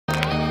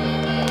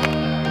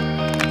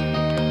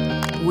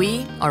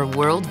We are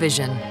World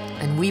Vision,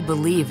 and we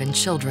believe in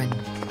children.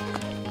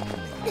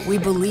 We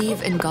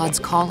believe in God's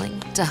calling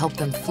to help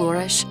them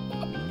flourish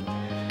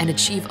and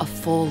achieve a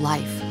full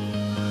life.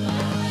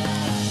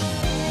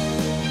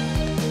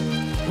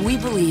 We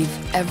believe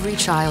every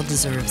child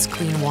deserves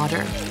clean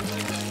water,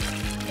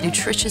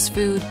 nutritious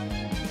food,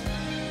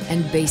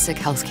 and basic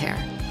health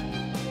care.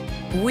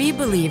 We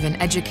believe in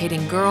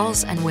educating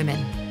girls and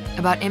women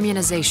about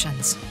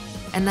immunizations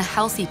and the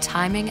healthy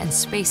timing and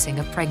spacing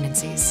of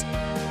pregnancies,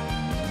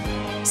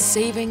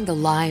 saving the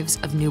lives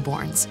of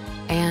newborns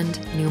and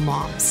new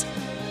moms,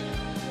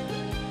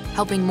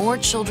 helping more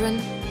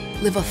children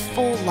live a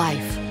full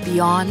life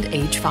beyond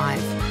age 5.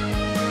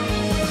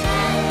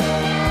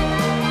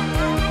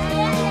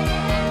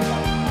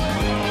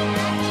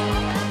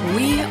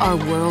 We are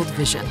World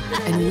Vision,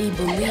 and we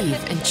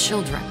believe in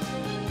children.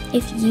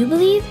 If you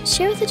believe,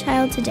 share with a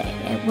child today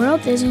at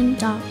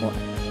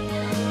worldvision.org.